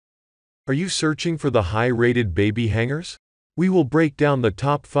Are you searching for the high-rated baby hangers? We will break down the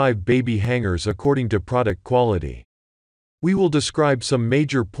top 5 baby hangers according to product quality. We will describe some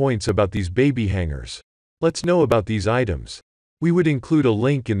major points about these baby hangers. Let's know about these items. We would include a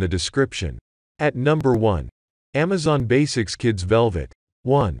link in the description. At number 1. Amazon Basics Kids Velvet.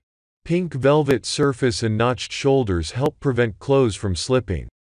 1. Pink velvet surface and notched shoulders help prevent clothes from slipping.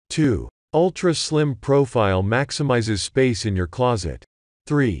 2. Ultra slim profile maximizes space in your closet.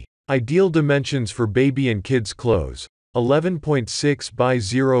 3. Ideal dimensions for baby and kids clothes. 11.6 by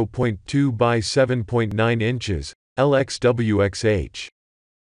 0.2 by 7.9 inches, LXWXH.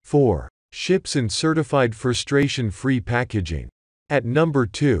 4. Ships in certified frustration-free packaging. At number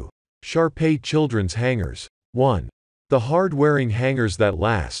 2. Sharpty Children's Hangers. 1. The hard-wearing hangers that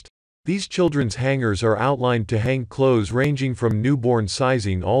last. These children's hangers are outlined to hang clothes ranging from newborn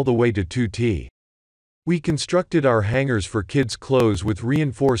sizing all the way to 2T. We constructed our hangers for kids' clothes with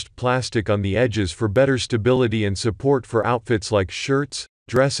reinforced plastic on the edges for better stability and support for outfits like shirts,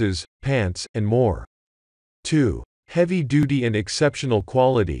 dresses, pants, and more. 2. Heavy-duty and exceptional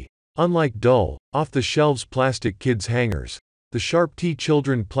quality. Unlike dull, off-the-shelves plastic kids' hangers, the Sharpty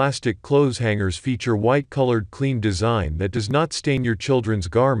Children plastic clothes hangers feature white-colored clean design that does not stain your children's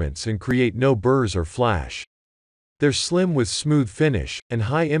garments and create no burrs or flash. They're slim with smooth finish, and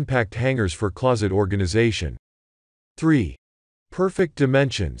high-impact hangers for closet organization. 3. Perfect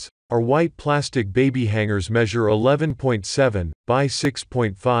dimensions. Our white plastic baby hangers measure 11.7 by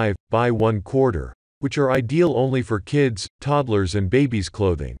 6.5 by 1/4, which are ideal only for kids, toddlers and babies'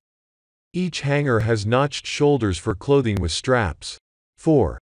 clothing. Each hanger has notched shoulders for clothing with straps.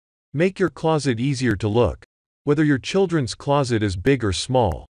 4. Make your closet easier to look. Whether your children's closet is big or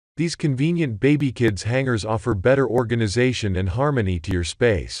small, these convenient baby kids hangers offer better organization and harmony to your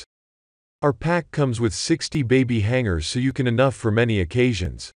space. Our pack comes with 60 baby hangers so you can enough for many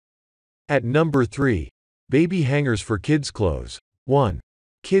occasions. At number 3. Baby hangers for kids' clothes. 1.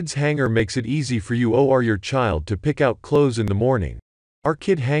 Kids hanger makes it easy for you or your child to pick out clothes in the morning. Our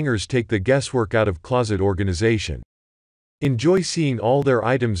kid hangers take the guesswork out of closet organization. Enjoy seeing all their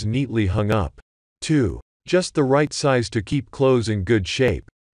items neatly hung up. 2. Just the right size to keep clothes in good shape.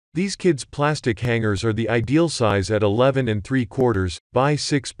 These kids' plastic hangers are the ideal size at 11.75 by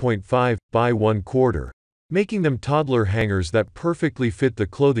 6.5 by 1/4, making them toddler hangers that perfectly fit the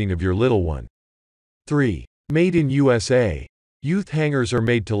clothing of your little one. 3. Made in USA. Youth hangers are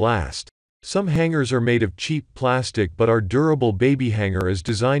made to last. Some hangers are made of cheap plastic, but our durable baby hanger is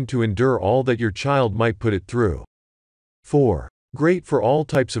designed to endure all that your child might put it through. 4. Great for all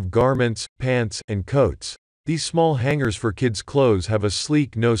types of garments, pants, and coats. These small hangers for kids' clothes have a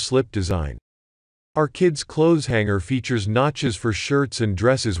sleek no-slip design. Our kids' clothes hanger features notches for shirts and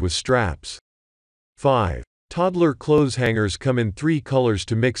dresses with straps. 5. Toddler clothes hangers come in 3 colors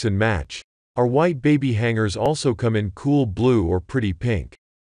to mix and match. Our white baby hangers also come in cool blue or pretty pink.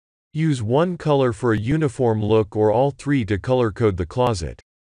 Use one color for a uniform look or all 3 to color code the closet.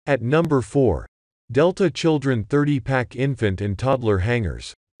 At number 4. Delta Children 30-pack infant and toddler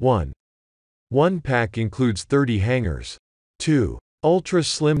hangers. 1. One pack includes 30 hangers. 2. Ultra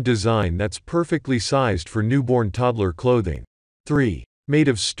slim design that's perfectly sized for newborn toddler clothing. 3. Made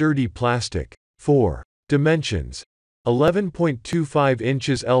of sturdy plastic. 4. Dimensions. 11.25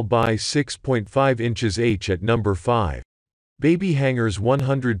 inches L by 6.5 inches H. At number 5. Baby hangers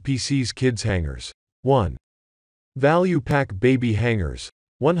 100 pieces kids hangers. 1. Value pack baby hangers.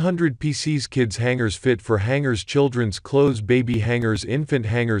 100 pieces kids hangers fit for hangers, children's clothes, baby hangers, infant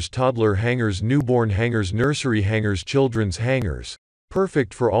hangers, toddler hangers, newborn hangers, nursery hangers, children's hangers.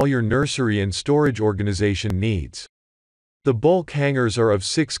 Perfect for all your nursery and storage organization needs. The bulk hangers are of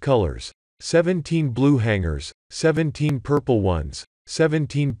 6 colors: 17 blue hangers, 17 purple ones,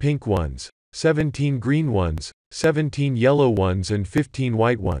 17 pink ones, 17 green ones, 17 yellow ones and 15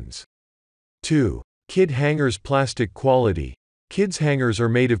 white ones. 2. Kid hangers plastic quality. Kids hangers are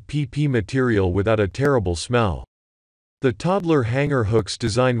made of PP material without a terrible smell. The toddler hanger hooks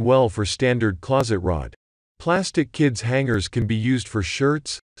design well for standard closet rod. Plastic kids hangers can be used for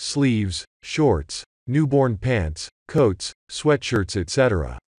shirts, sleeves, shorts, newborn pants, coats, sweatshirts,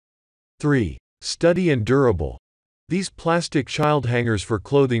 etc. 3. Sturdy and durable. These plastic child hangers for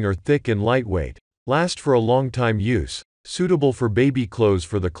clothing are thick and lightweight, last for a long time use, suitable for baby clothes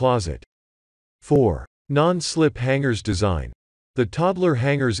for the closet. 4. Non-slip hangers design. The toddler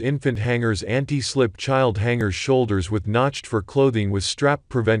hangers, infant hangers, anti-slip child hangers, shoulders with notched for clothing with strap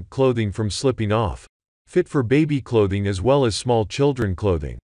prevent clothing from slipping off. Fit for baby clothing as well as small children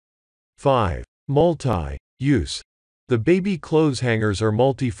clothing. 5. Multi-use. The baby clothes hangers are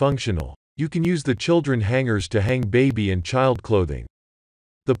multifunctional. You can use the children hangers to hang baby and child clothing.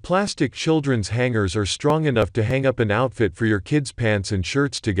 The plastic children's hangers are strong enough to hang up an outfit for your kids' pants and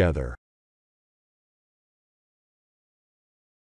shirts together.